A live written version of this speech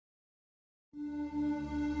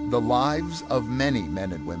The lives of many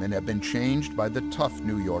men and women have been changed by the tough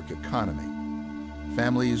New York economy.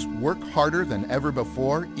 Families work harder than ever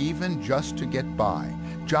before, even just to get by.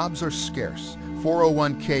 Jobs are scarce,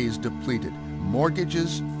 401ks depleted,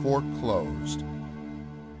 mortgages foreclosed.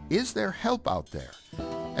 Is there help out there?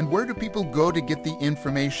 And where do people go to get the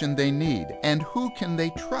information they need? And who can they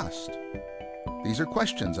trust? These are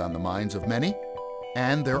questions on the minds of many,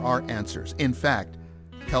 and there are answers. In fact,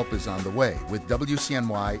 help is on the way with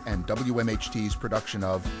WCNY and WMHT's production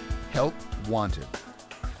of Help Wanted.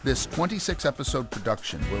 This 26-episode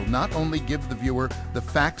production will not only give the viewer the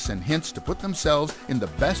facts and hints to put themselves in the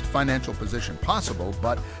best financial position possible,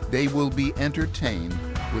 but they will be entertained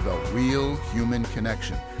with a real human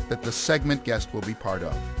connection that the segment guest will be part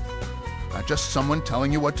of. Not just someone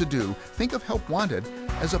telling you what to do. Think of Help Wanted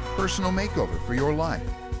as a personal makeover for your life.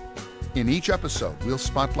 In each episode, we'll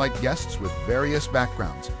spotlight guests with various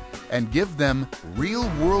backgrounds and give them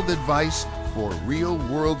real-world advice for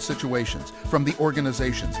real-world situations from the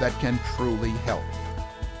organizations that can truly help.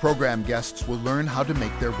 Program guests will learn how to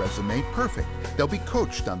make their resume perfect. They'll be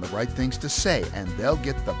coached on the right things to say, and they'll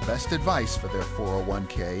get the best advice for their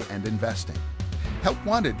 401k and investing. Help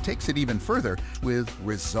Wanted takes it even further with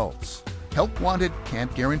results. Help Wanted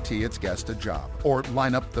can't guarantee its guest a job or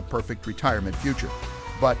line up the perfect retirement future,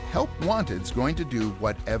 but Help Wanted's going to do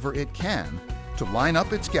whatever it can to line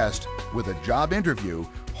up its guest with a job interview,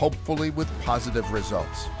 hopefully with positive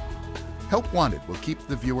results. Help Wanted will keep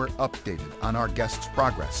the viewer updated on our guests'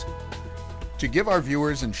 progress. To give our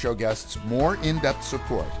viewers and show guests more in-depth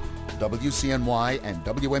support, WCNY and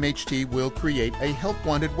WMHT will create a Help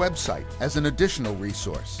Wanted website as an additional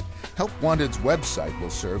resource. Help Wanted's website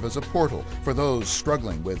will serve as a portal for those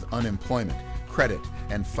struggling with unemployment, credit,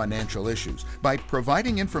 and financial issues by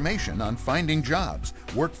providing information on finding jobs,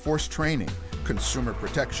 workforce training, consumer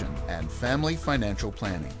protection, and family financial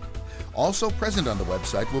planning. Also present on the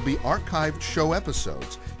website will be archived show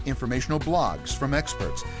episodes, informational blogs from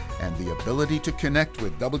experts, and the ability to connect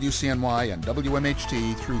with WCNY and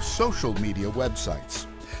WMHT through social media websites.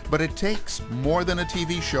 But it takes more than a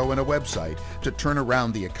TV show and a website to turn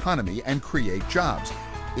around the economy and create jobs.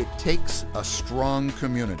 It takes a strong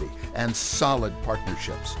community and solid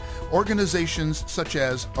partnerships. Organizations such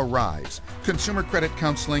as Arise, Consumer Credit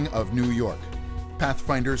Counseling of New York,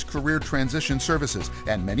 Pathfinder's Career Transition Services,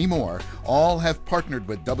 and many more, all have partnered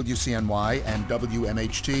with WCNY and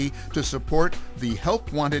WMHT to support the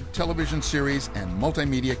Help Wanted television series and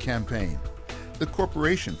multimedia campaign. The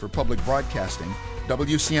Corporation for Public Broadcasting,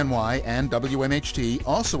 WCNY and WMHT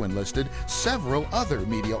also enlisted several other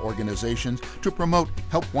media organizations to promote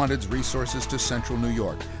Help Wanted's resources to Central New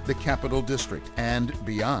York, the Capital District, and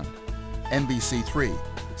beyond. NBC3,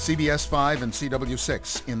 CBS 5 and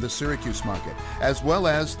CW6 in the Syracuse market, as well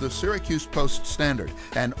as the Syracuse Post-Standard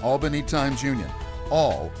and Albany Times-Union,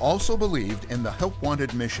 all also believed in the Help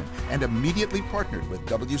Wanted mission and immediately partnered with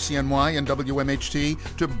WCNY and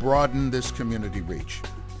WMHT to broaden this community reach.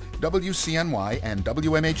 WCNY and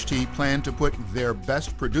WMHT plan to put their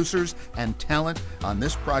best producers and talent on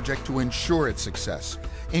this project to ensure its success,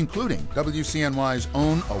 including WCNY's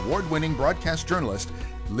own award-winning broadcast journalist,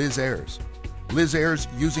 Liz Ayres. Liz Ayres,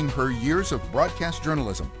 using her years of broadcast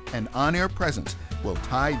journalism and on-air presence, will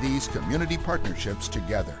tie these community partnerships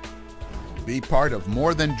together. Be part of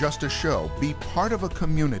more than just a show. Be part of a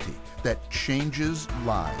community that changes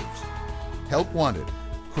lives. Help Wanted,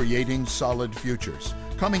 Creating Solid Futures,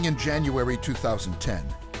 coming in January 2010.